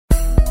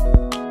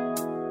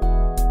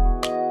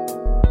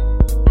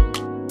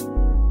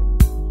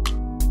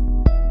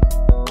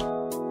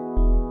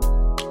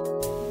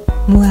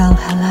Well,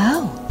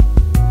 hello.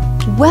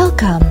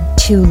 Welcome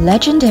to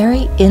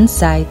Legendary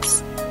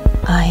Insights.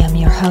 I am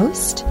your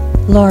host,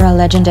 Laura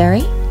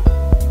Legendary,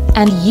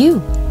 and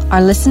you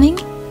are listening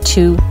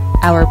to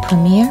our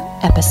premiere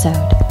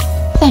episode.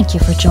 Thank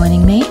you for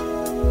joining me.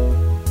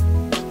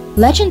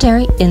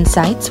 Legendary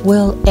Insights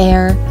will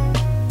air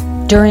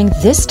during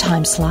this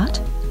time slot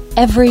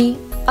every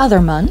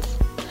other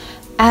month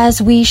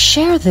as we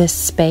share this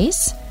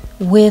space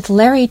with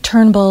Larry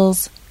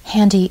Turnbull's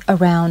Handy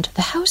Around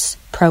the House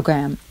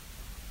program.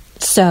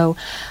 So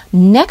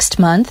next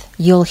month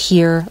you'll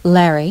hear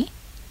Larry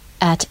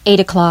at 8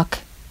 o'clock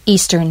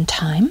Eastern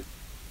Time,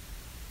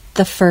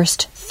 the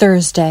first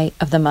Thursday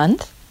of the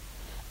month,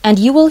 and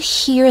you will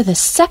hear the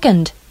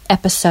second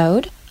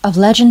episode of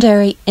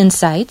Legendary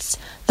Insights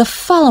the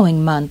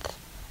following month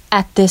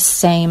at this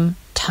same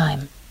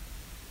time.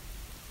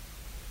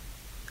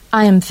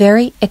 I am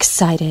very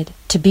excited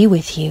to be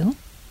with you.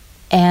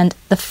 And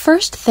the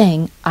first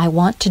thing I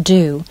want to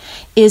do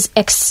is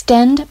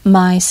extend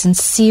my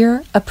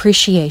sincere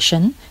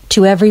appreciation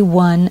to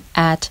everyone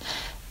at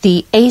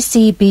the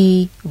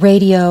ACB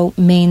Radio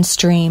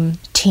Mainstream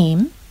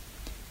team,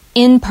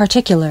 in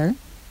particular,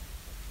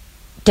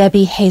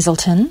 Debbie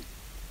Hazelton,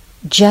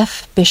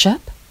 Jeff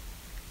Bishop,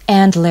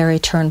 and Larry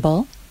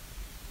Turnbull.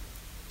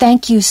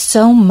 Thank you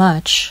so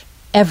much,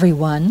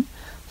 everyone,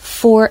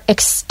 for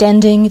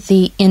extending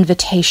the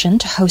invitation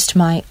to host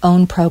my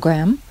own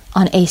program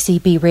on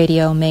ACB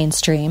Radio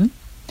Mainstream,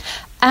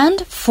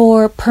 and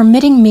for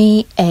permitting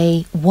me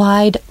a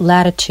wide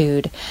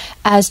latitude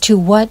as to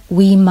what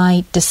we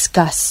might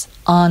discuss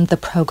on the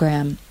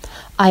program.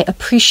 I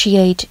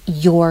appreciate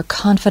your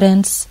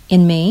confidence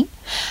in me,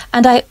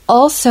 and I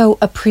also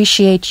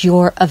appreciate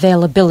your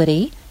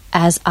availability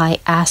as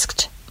I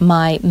asked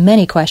my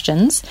many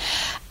questions,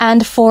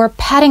 and for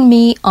patting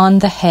me on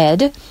the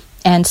head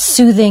and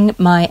soothing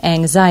my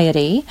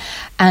anxiety,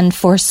 and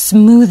for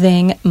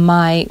smoothing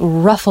my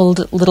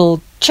ruffled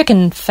little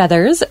chicken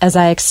feathers as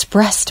I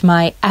expressed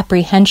my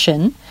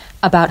apprehension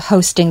about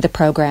hosting the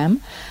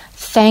program.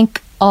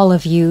 Thank all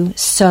of you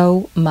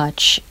so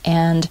much.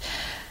 And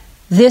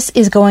this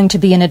is going to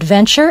be an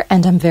adventure,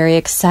 and I'm very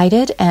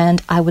excited,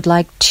 and I would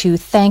like to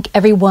thank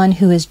everyone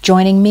who is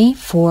joining me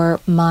for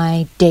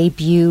my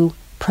debut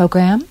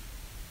program.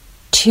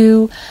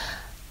 To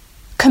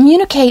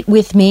communicate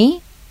with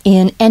me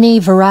in any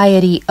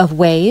variety of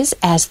ways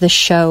as the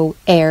show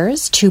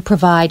airs, to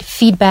provide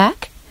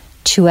feedback,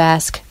 to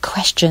ask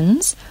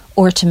questions,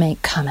 or to make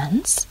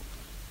comments.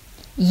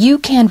 You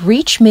can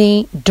reach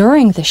me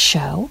during the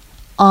show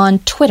on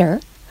Twitter.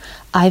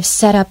 I've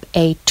set up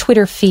a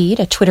Twitter feed,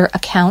 a Twitter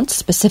account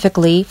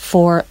specifically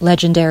for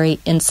Legendary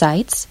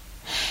Insights.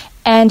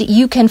 And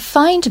you can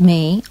find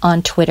me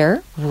on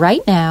Twitter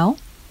right now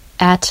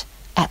at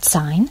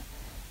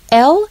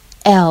 @LL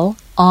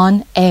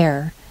on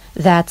air.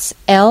 That's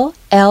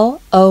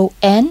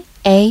LLONAIR.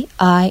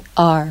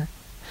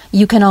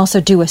 You can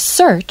also do a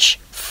search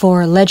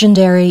for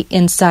Legendary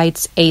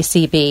Insights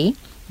ACB,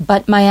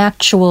 but my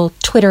actual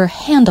Twitter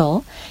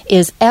handle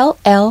is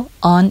LL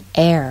on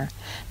air.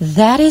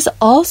 That is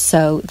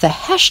also the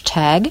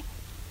hashtag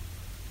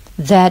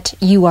that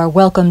you are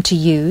welcome to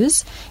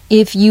use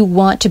if you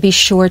want to be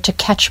sure to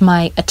catch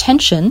my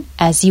attention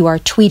as you are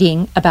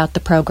tweeting about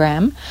the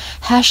program.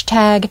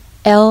 Hashtag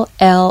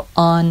LL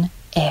on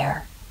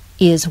air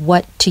is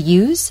what to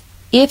use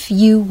if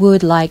you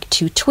would like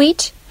to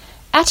tweet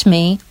at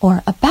me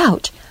or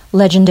about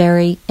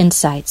Legendary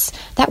Insights.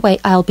 That way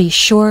I'll be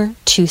sure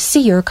to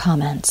see your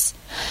comments.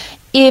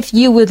 If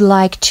you would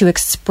like to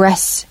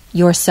express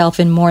yourself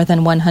in more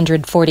than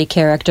 140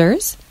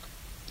 characters,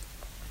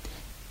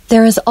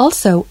 there is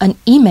also an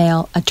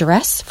email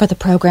address for the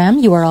program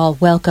you are all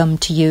welcome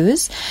to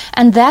use,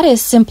 and that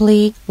is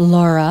simply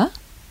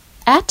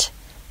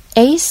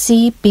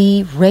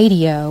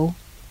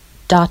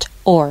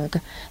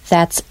laura@acbradio.org.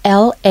 That's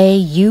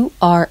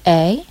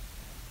LAURA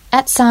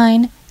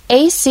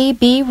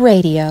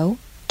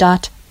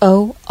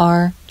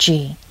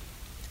 @acbradio.org.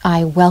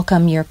 I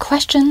welcome your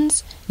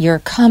questions, your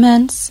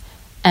comments,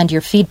 and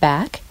your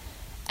feedback,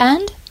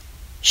 and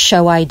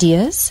show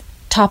ideas,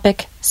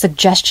 topic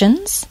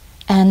suggestions,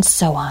 and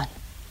so on.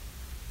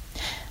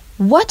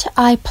 What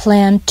I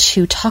plan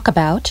to talk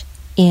about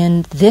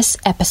in this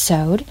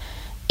episode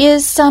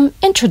is some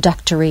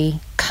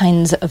introductory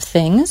kinds of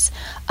things.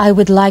 I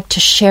would like to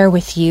share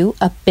with you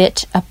a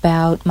bit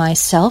about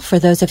myself for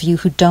those of you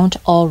who don't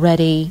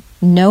already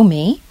know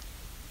me.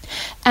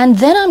 And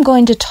then I'm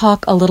going to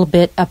talk a little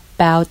bit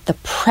about the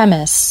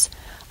premise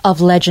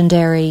of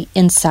Legendary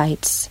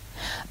Insights.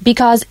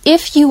 Because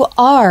if you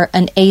are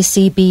an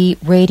ACB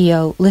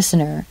radio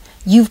listener,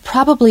 you've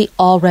probably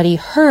already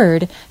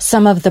heard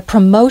some of the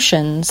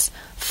promotions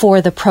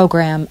for the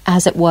program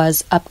as it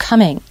was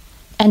upcoming.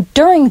 And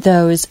during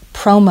those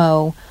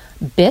promo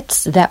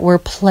bits that were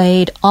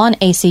played on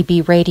ACB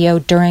radio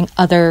during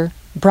other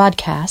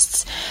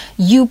broadcasts,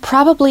 you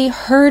probably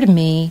heard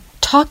me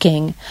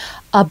talking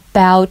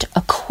about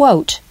a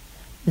quote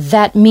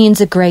that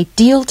means a great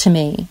deal to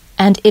me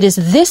And it is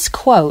this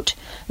quote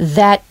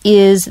that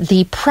is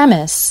the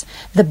premise,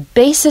 the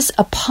basis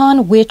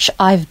upon which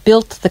I've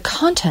built the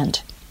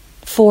content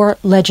for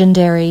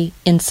Legendary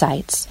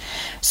Insights.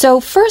 So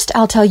first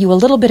I'll tell you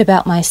a little bit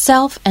about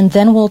myself, and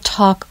then we'll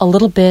talk a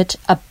little bit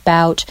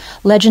about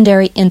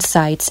Legendary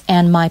Insights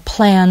and my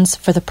plans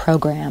for the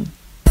program.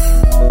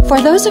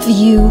 For those of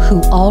you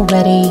who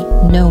already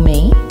know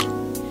me,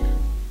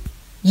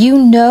 you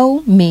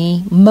know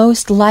me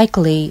most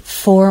likely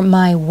for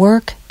my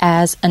work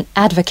as an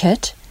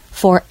advocate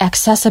for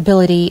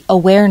accessibility,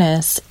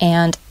 awareness,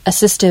 and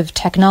assistive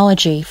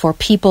technology for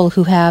people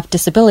who have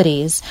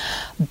disabilities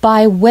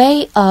by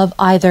way of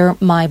either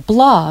my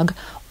blog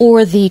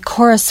or the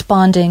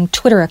corresponding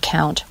Twitter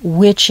account,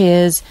 which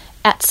is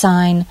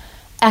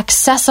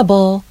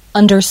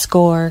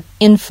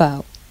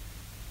 @accessible_info.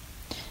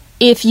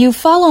 If you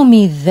follow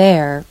me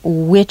there,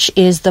 which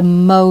is the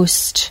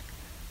most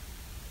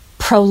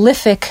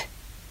prolific,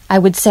 I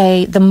would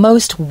say the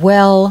most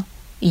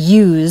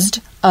well-used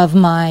of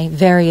my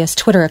various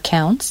Twitter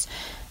accounts,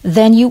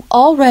 then you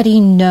already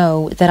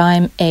know that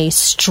I'm a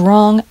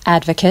strong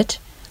advocate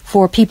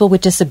for people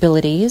with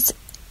disabilities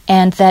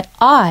and that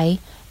I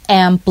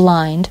am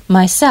blind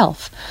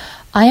myself.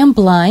 I am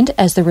blind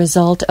as the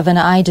result of an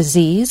eye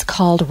disease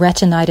called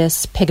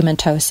retinitis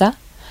pigmentosa.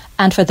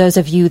 And for those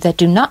of you that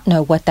do not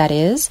know what that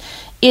is,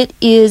 it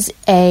is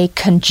a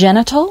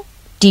congenital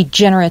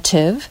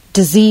degenerative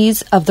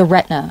disease of the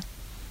retina.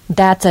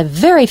 That's a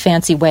very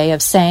fancy way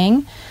of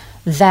saying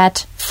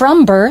that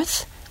from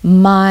birth,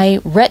 my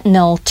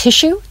retinal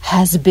tissue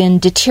has been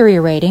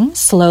deteriorating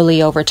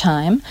slowly over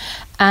time,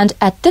 and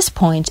at this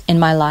point in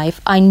my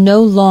life, I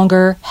no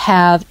longer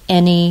have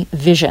any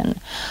vision.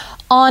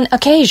 On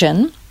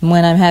occasion,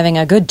 when I'm having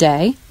a good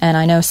day, and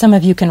I know some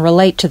of you can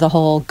relate to the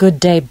whole good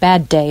day,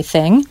 bad day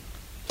thing,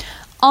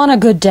 on a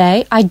good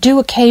day, I do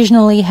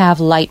occasionally have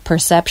light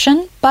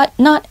perception, but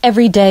not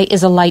every day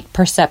is a light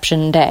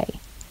perception day.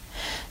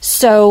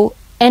 So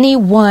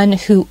anyone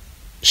who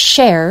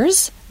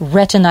shares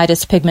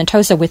retinitis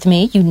pigmentosa with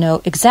me, you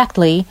know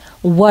exactly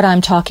what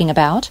I'm talking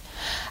about.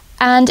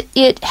 And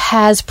it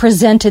has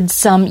presented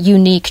some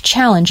unique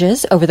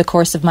challenges over the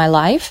course of my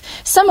life,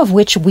 some of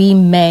which we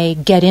may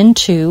get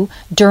into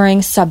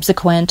during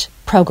subsequent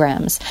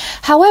programs.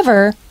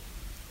 However,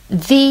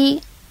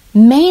 the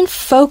main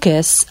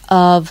focus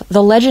of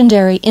the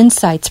Legendary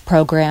Insights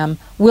program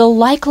will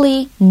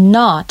likely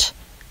not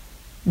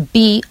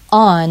be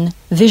on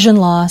vision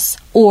loss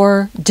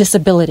or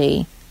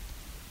disability.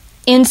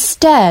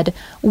 Instead,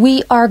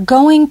 we are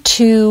going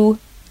to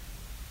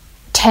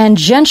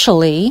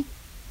tangentially,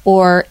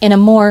 or in a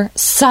more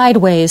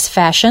sideways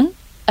fashion,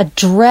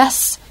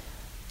 address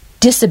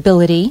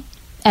disability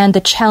and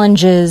the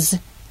challenges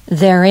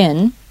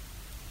therein,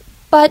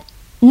 but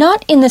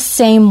not in the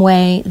same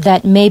way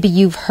that maybe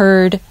you've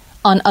heard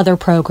on other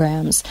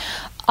programs.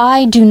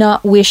 I do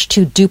not wish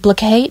to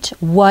duplicate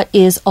what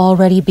is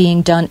already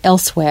being done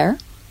elsewhere.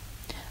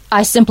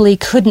 I simply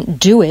couldn't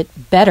do it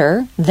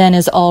better than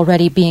is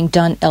already being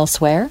done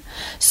elsewhere.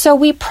 So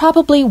we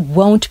probably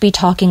won't be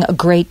talking a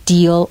great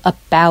deal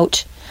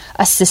about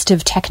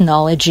assistive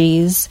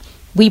technologies.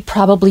 We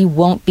probably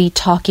won't be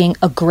talking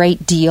a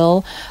great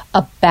deal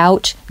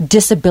about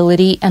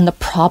disability and the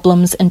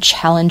problems and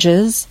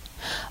challenges.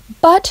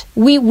 But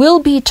we will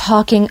be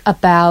talking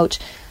about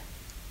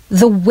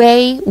the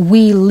way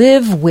we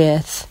live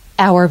with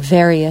our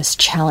various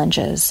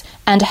challenges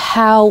and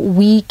how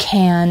we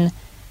can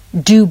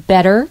do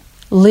better,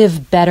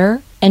 live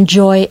better,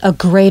 enjoy a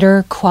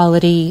greater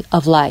quality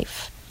of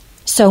life.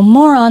 So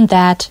more on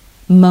that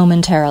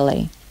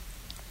momentarily.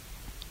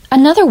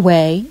 Another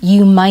way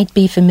you might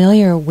be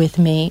familiar with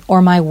me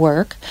or my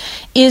work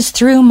is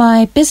through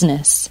my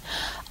business.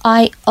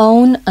 I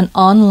own an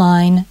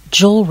online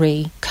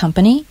jewelry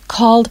company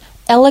called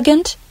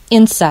Elegant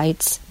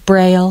Insights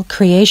Braille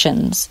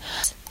Creations.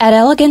 At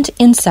Elegant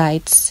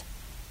Insights,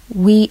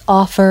 we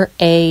offer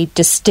a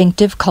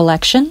distinctive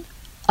collection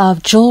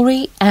of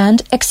jewelry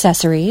and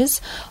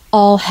accessories,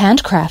 all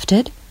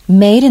handcrafted,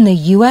 made in the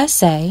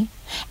USA,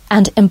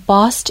 and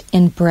embossed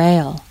in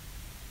Braille.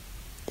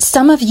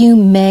 Some of you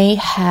may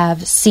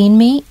have seen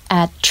me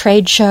at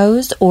trade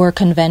shows or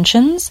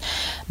conventions.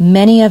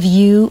 Many of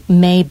you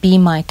may be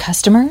my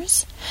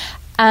customers.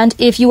 And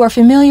if you are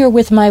familiar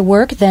with my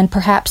work, then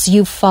perhaps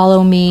you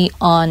follow me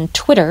on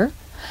Twitter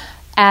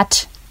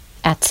at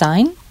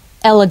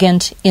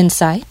 @Elegant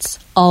Insights,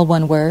 all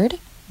one word.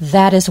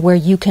 That is where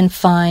you can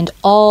find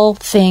all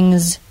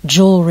things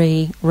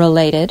jewelry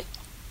related.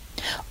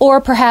 Or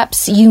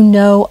perhaps you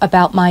know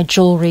about my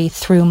jewelry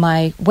through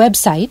my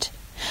website,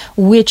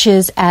 which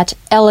is at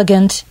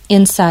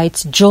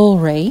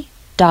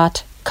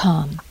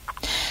elegantinsightsjewelry.com.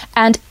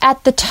 And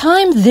at the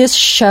time this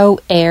show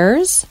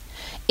airs,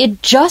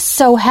 It just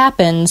so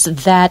happens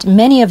that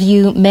many of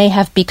you may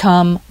have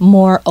become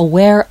more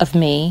aware of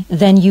me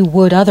than you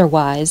would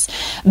otherwise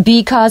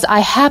because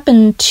I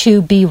happen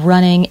to be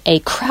running a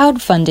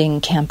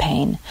crowdfunding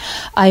campaign.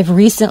 I've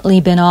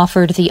recently been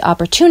offered the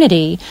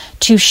opportunity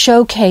to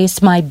showcase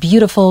my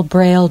beautiful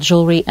Braille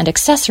jewelry and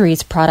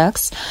accessories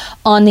products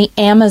on the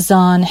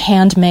Amazon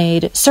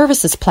Handmade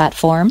Services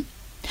platform.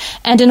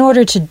 And in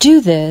order to do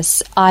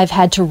this, I've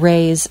had to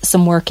raise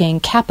some working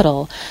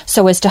capital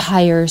so as to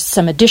hire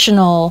some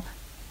additional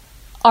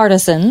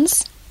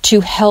artisans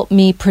to help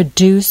me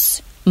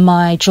produce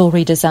my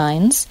jewelry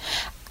designs.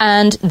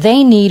 And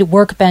they need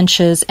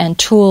workbenches and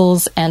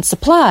tools and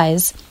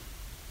supplies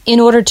in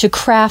order to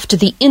craft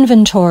the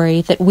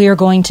inventory that we're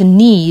going to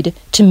need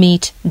to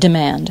meet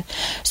demand.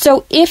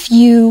 So if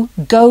you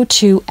go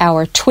to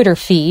our Twitter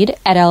feed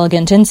at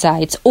Elegant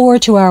Insights or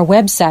to our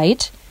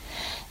website,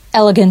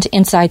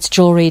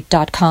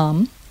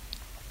 elegantinsightsjewelry.com,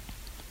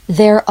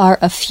 there are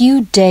a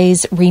few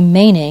days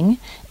remaining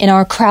in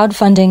our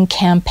crowdfunding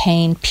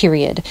campaign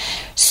period.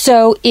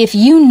 So if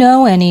you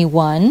know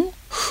anyone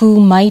who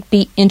might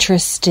be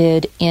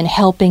interested in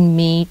helping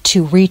me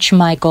to reach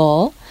my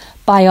goal,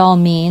 by all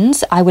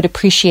means, I would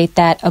appreciate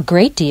that a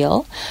great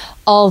deal,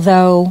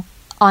 although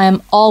I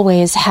am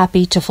always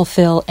happy to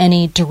fulfill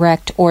any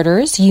direct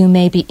orders you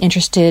may be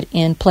interested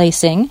in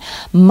placing.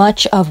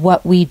 Much of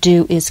what we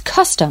do is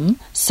custom,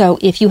 so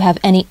if you have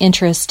any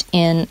interest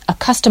in a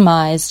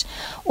customized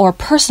or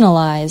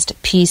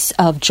personalized piece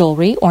of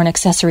jewelry or an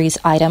accessories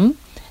item,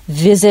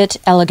 visit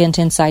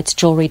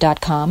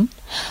elegantinsightsjewelry.com.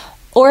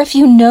 Or if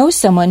you know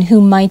someone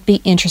who might be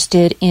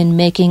interested in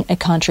making a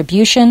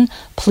contribution,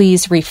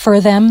 please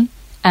refer them.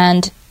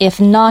 And if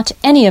not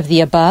any of the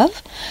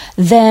above,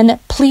 then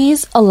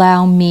please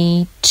allow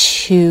me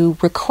to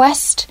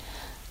request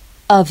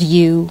of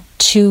you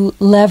to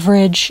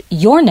leverage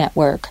your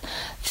network.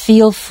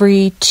 Feel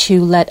free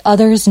to let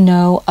others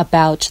know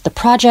about the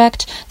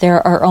project.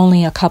 There are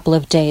only a couple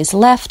of days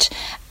left,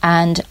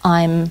 and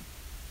I'm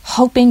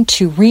hoping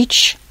to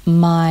reach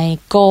my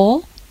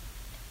goal.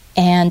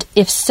 And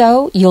if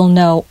so, you'll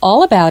know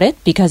all about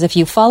it, because if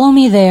you follow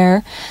me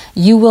there,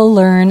 you will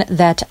learn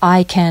that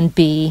I can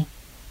be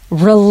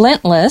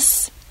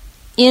relentless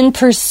in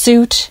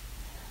pursuit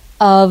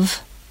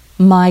of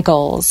my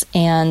goals.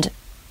 And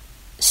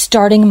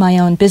starting my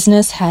own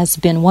business has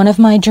been one of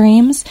my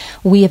dreams.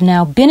 We have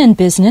now been in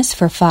business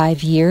for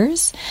 5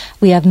 years.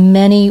 We have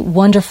many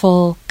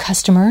wonderful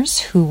customers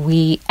who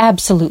we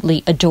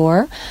absolutely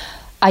adore.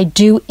 I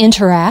do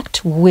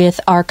interact with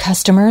our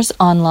customers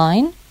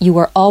online. You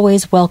are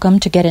always welcome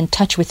to get in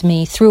touch with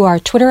me through our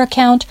Twitter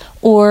account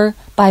or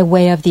by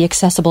way of the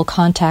accessible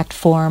contact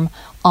form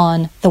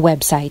on the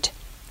website.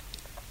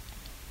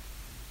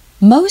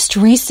 Most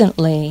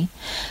recently,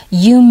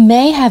 you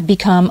may have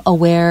become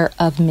aware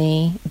of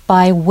me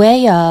by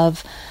way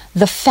of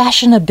the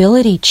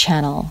Fashionability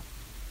Channel.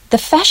 The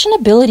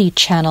Fashionability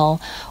Channel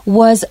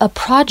was a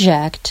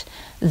project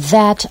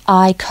that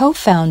I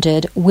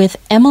co-founded with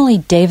Emily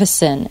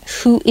Davison,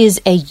 who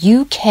is a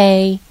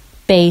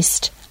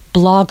UK-based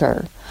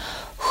blogger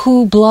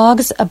who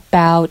blogs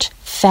about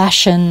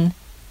fashion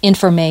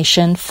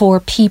information for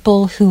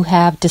people who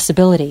have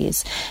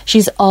disabilities.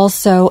 She's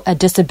also a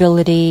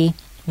disability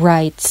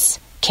rights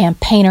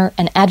campaigner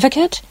and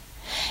advocate,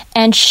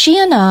 and she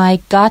and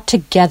I got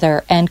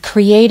together and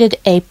created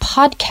a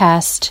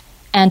podcast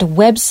and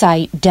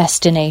website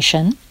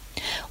destination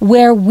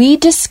where we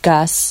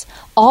discuss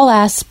all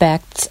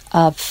aspects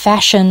of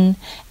fashion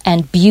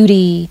and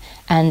beauty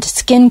and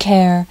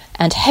skincare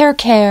and hair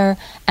care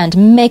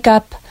and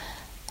makeup,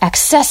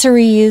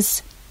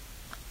 accessories,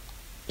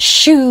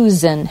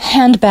 shoes and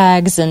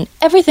handbags and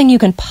everything you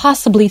can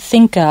possibly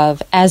think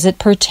of as it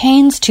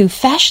pertains to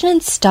fashion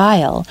and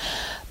style,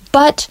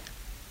 but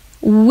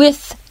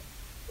with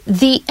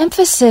the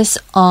emphasis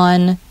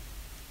on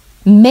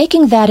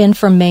making that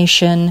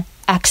information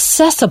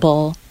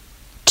accessible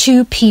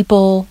to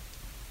people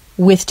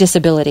with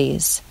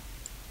disabilities.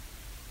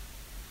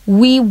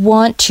 We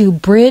want to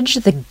bridge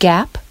the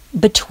gap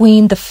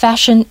between the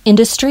fashion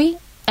industry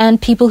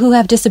and people who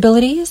have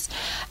disabilities,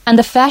 and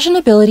the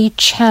Fashionability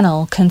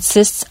Channel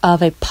consists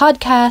of a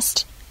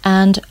podcast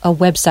and a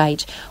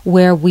website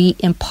where we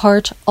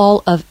impart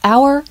all of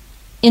our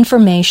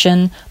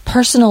information,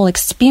 personal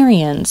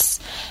experience,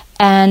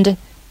 and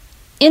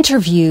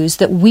interviews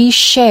that we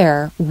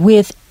share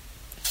with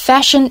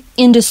fashion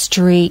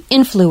industry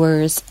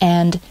influencers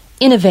and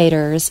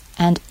innovators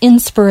and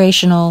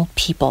inspirational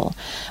people.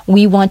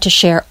 We want to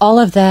share all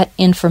of that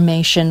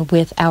information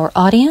with our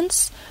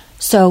audience.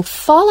 So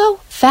follow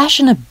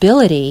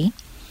Fashionability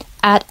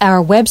at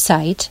our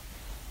website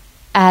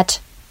at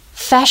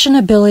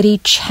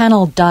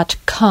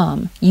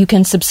fashionabilitychannel.com. You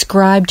can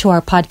subscribe to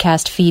our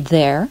podcast feed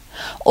there,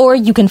 or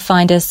you can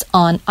find us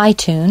on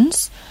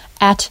iTunes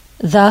at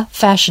The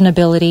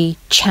Fashionability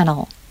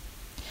Channel.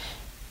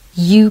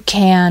 You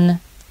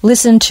can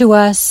listen to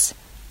us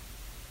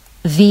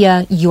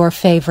via your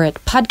favorite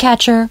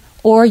podcatcher,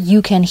 or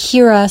you can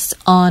hear us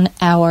on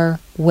our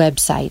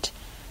website.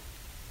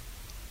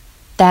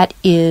 That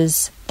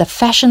is the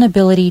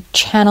Fashionability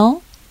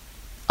Channel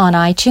on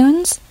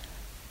iTunes,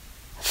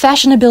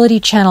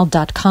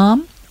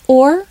 fashionabilitychannel.com,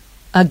 or,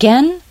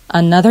 again,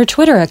 another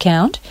Twitter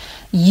account.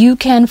 You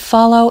can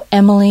follow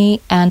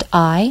Emily and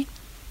I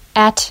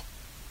at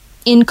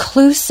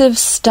Inclusive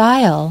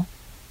Style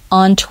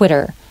on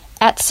Twitter,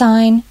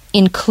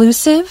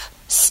 @Inclusive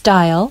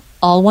Style,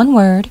 all one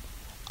word,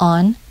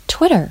 on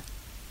Twitter.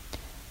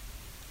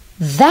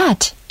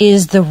 That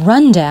is the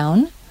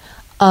rundown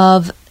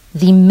of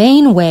the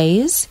main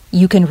ways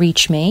you can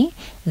reach me.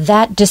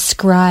 That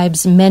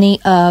describes many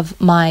of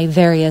my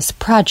various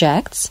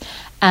projects,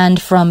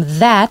 and from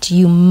that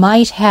you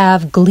might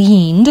have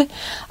gleaned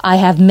I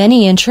have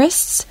many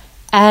interests,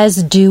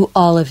 as do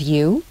all of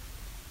you,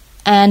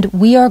 and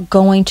we are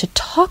going to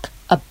talk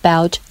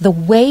about the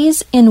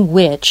ways in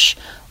which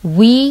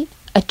we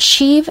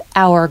achieve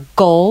our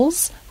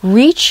goals,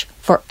 reach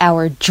for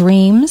our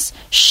dreams,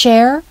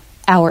 share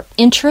our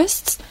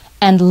interests,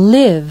 and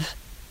live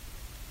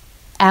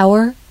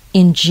our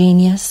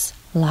ingenious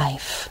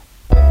life.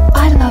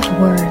 I love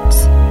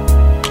words.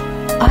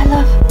 I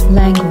love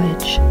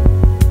language.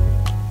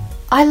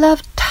 I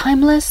love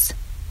timeless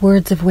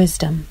words of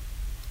wisdom.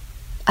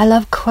 I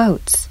love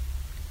quotes.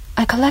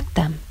 I collect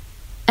them,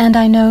 and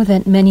I know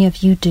that many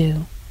of you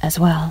do as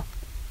well.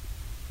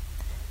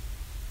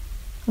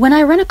 When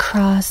I run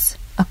across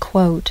a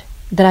quote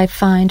that I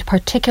find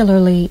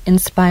particularly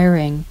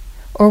inspiring,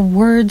 or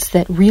words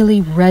that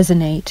really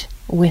resonate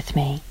with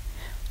me,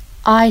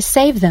 I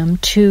save them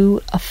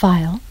to a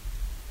file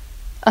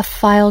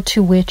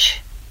to which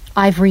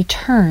I've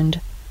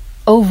returned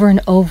over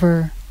and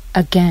over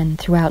again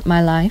throughout my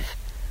life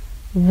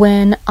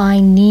when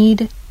I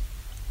need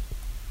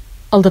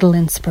a little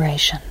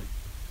inspiration.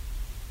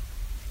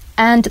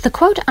 And the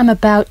quote I'm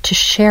about to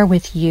share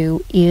with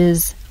you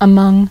is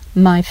among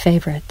my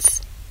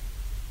favorites.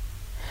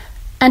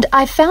 And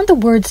I found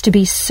the words to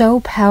be so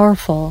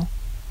powerful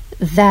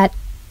that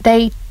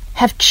they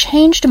have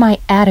changed my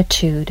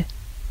attitude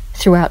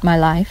throughout my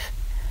life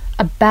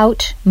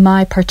about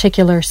my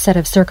particular set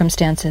of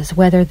circumstances,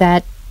 whether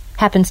that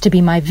happens to be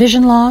my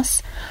vision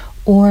loss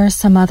or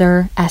some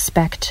other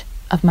aspect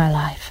of my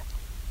life.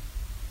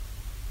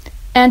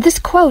 And this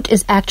quote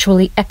is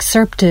actually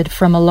excerpted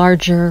from a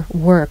larger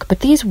work, but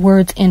these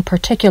words in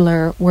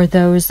particular were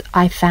those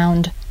I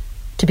found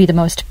to be the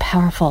most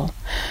powerful.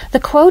 The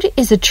quote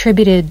is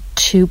attributed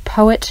to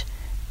poet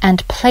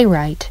and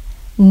playwright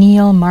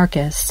Neil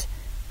Marcus,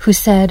 who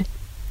said,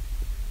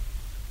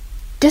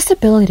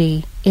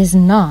 "Disability is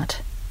not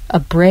a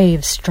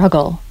brave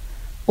struggle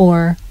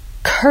or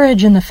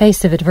courage in the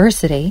face of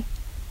adversity.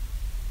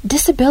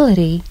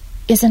 Disability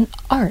is an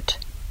art.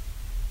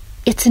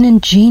 It's an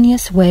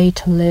ingenious way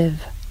to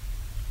live."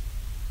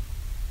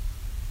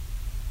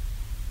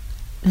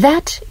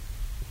 That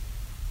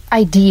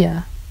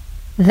idea,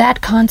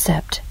 that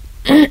concept,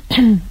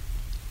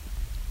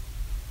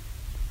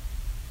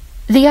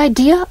 the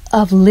idea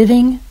of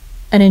living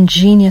an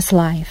ingenious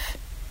life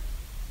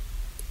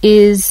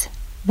is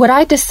what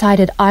I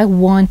decided I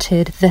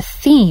wanted the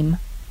theme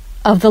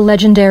of the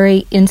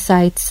Legendary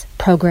Insights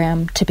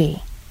program to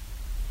be.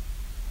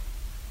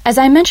 As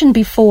I mentioned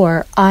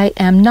before, I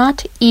am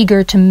not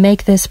eager to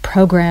make this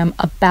program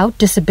about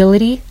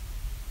disability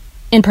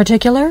in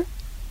particular.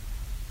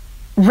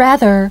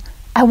 Rather,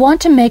 I want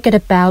to make it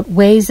about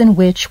ways in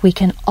which we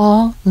can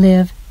all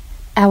live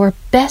our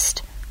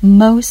best,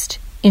 most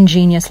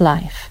ingenious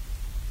life.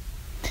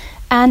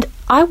 And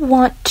I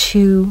want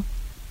to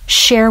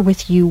share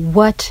with you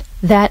what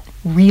that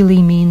really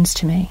means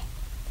to me.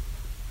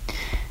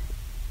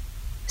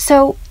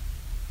 So,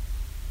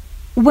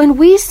 when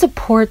we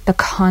support the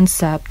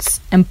concepts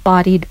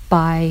embodied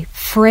by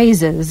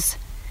phrases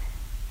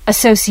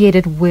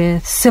associated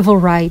with civil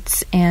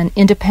rights and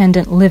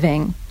independent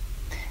living,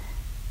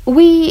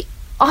 we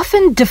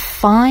often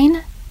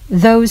define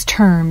those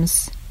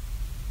terms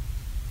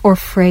or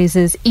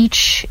phrases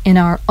each in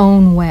our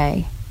own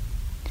way.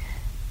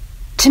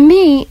 To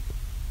me,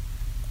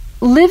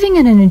 living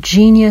an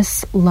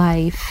ingenious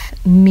life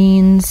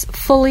means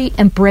fully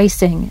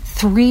embracing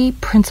 3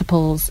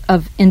 principles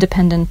of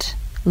independent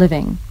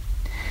living.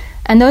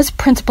 And those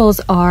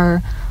principles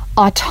are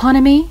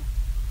autonomy,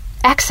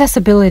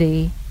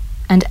 accessibility,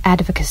 and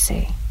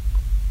advocacy.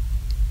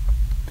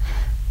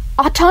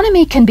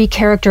 Autonomy can be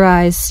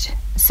characterized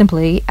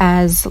simply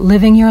as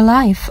living your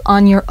life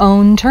on your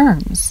own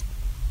terms.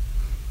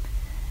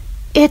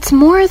 It's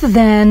more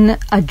than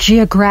a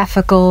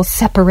geographical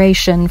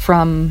separation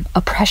from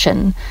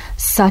oppression,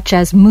 such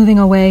as moving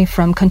away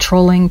from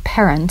controlling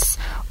parents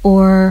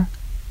or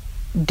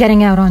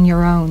getting out on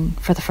your own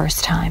for the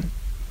first time.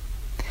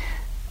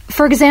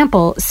 For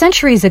example,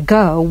 centuries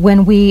ago,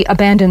 when we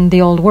abandoned the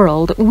old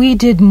world, we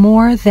did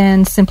more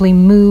than simply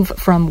move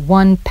from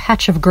one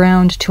patch of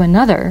ground to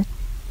another.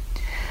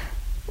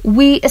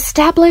 We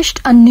established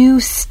a new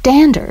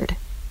standard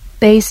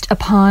based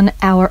upon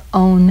our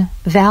own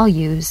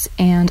values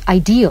and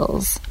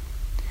ideals.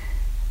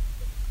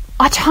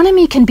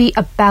 Autonomy can be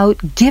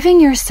about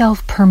giving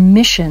yourself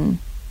permission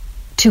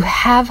to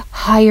have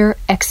higher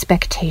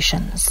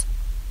expectations.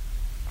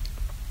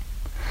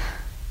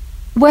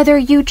 Whether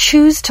you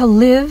choose to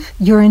live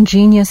your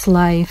ingenious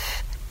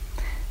life,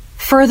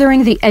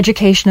 furthering the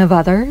education of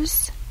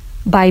others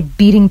by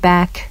beating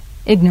back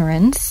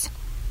ignorance,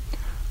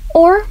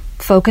 or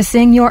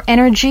focusing your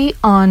energy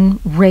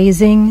on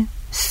raising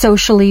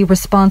socially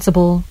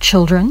responsible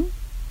children,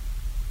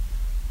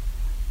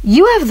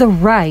 you have the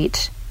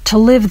right to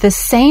live the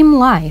same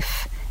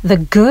life, the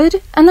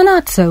good and the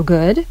not so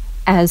good,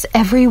 as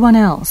everyone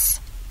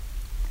else.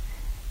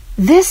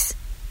 This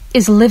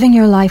is living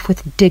your life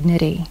with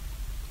dignity.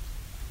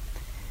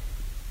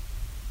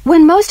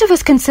 When most of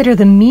us consider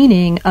the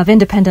meaning of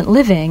independent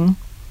living,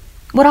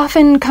 what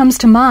often comes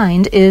to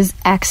mind is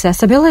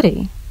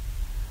accessibility.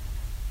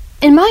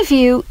 In my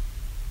view,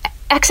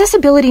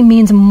 accessibility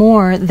means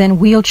more than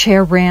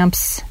wheelchair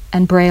ramps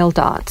and braille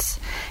dots.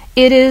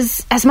 It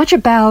is as much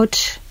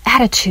about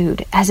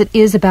attitude as it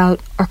is about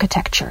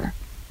architecture.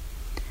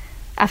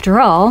 After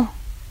all,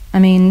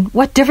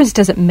 what difference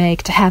does it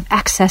make to have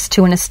access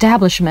to an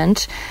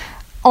establishment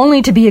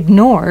only to be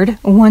ignored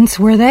once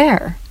we're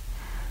there?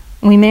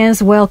 We may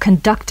as well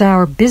conduct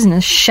our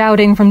business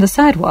shouting from the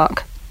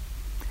sidewalk.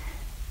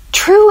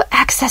 True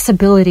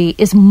accessibility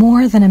is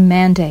more than a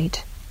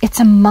mandate. It's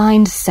a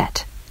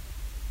mindset.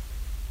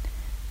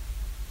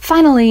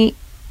 Finally,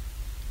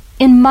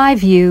 in my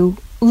view,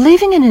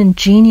 living an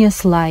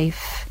ingenious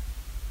life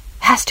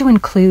has to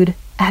include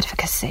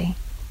advocacy.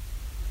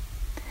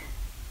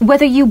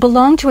 Whether you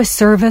belong to a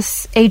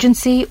service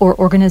agency or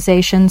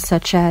organization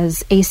such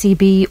as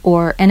ACB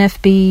or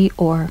NFB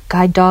or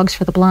Guide Dogs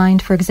for the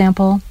Blind, for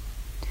example,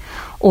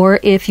 or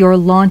if you're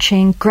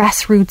launching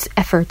grassroots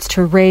efforts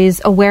to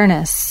raise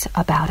awareness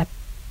about a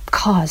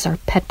cause or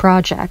pet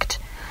project,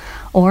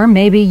 or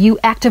maybe you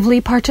actively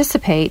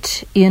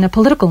participate in a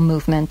political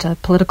movement, a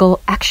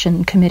political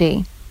action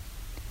committee.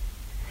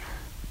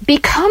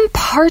 Become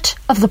part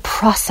of the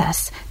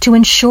process to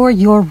ensure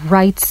your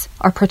rights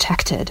are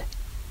protected.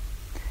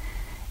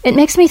 It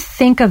makes me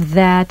think of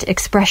that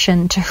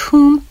expression, to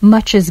whom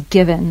much is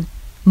given,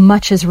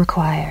 much is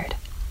required.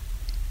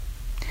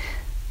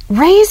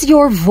 Raise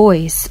your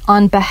voice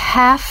on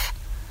behalf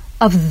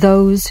of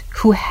those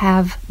who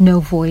have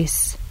no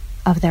voice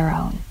of their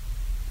own.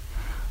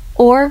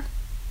 Or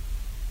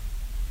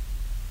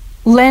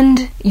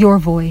lend your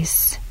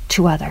voice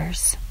to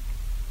others.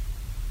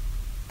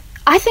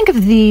 I think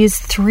of these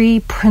three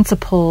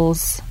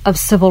principles of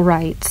civil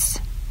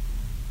rights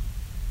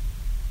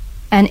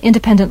and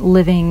independent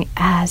living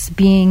as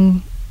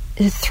being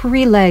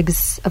three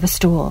legs of a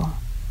stool.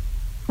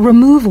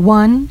 Remove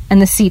one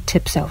and the seat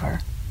tips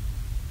over.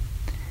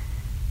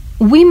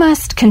 We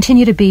must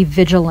continue to be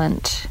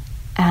vigilant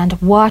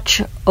and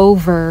watch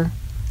over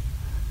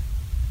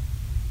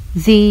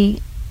the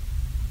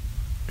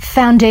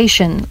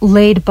foundation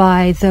laid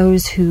by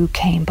those who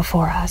came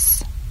before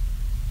us.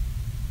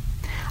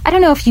 I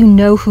don't know if you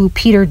know who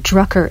Peter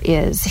Drucker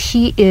is.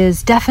 He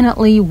is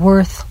definitely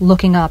worth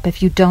looking up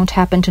if you don't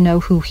happen to know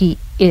who he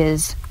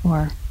is,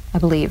 or I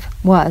believe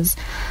was.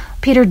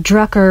 Peter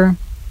Drucker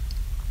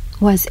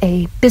was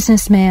a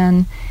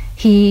businessman.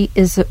 He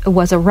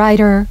was a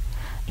writer.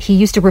 He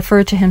used to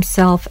refer to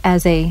himself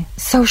as a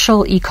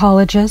social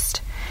ecologist.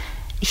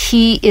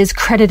 He is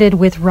credited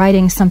with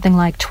writing something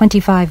like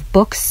 25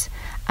 books,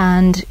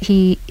 and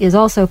he is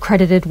also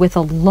credited with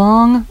a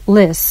long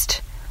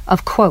list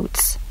of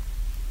quotes.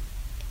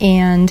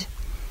 And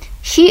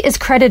he is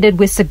credited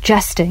with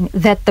suggesting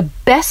that the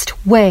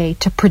best way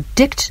to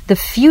predict the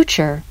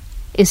future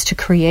is to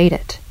create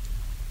it.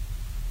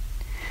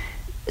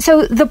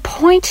 So the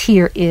point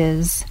here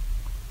is,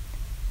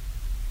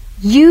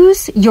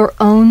 use your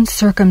own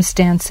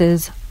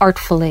circumstances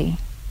artfully.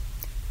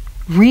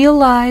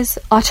 Realize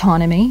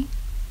autonomy,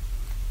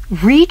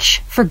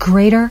 reach for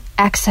greater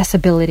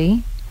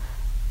accessibility,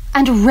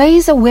 and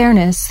raise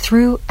awareness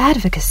through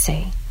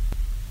advocacy.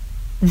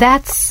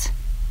 That's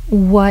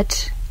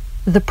what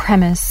the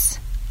premise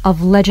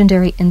of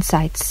Legendary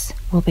Insights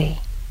will be.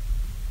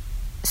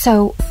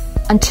 So,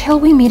 until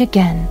we meet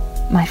again,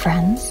 my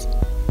friends,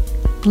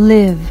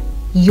 live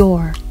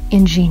your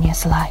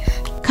ingenious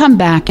life. Come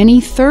back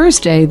any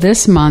Thursday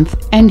this month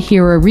and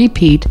hear a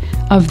repeat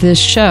of this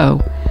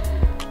show.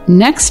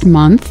 Next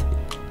month,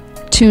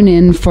 tune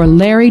in for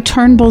Larry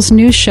Turnbull's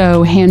new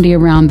show, Handy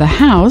Around the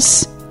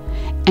House,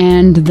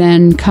 and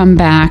then come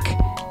back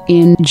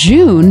in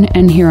June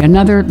and hear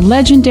another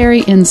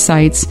Legendary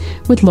Insights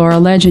with Laura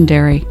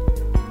Legendary.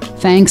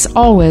 Thanks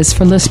always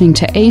for listening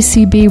to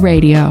ACB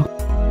Radio.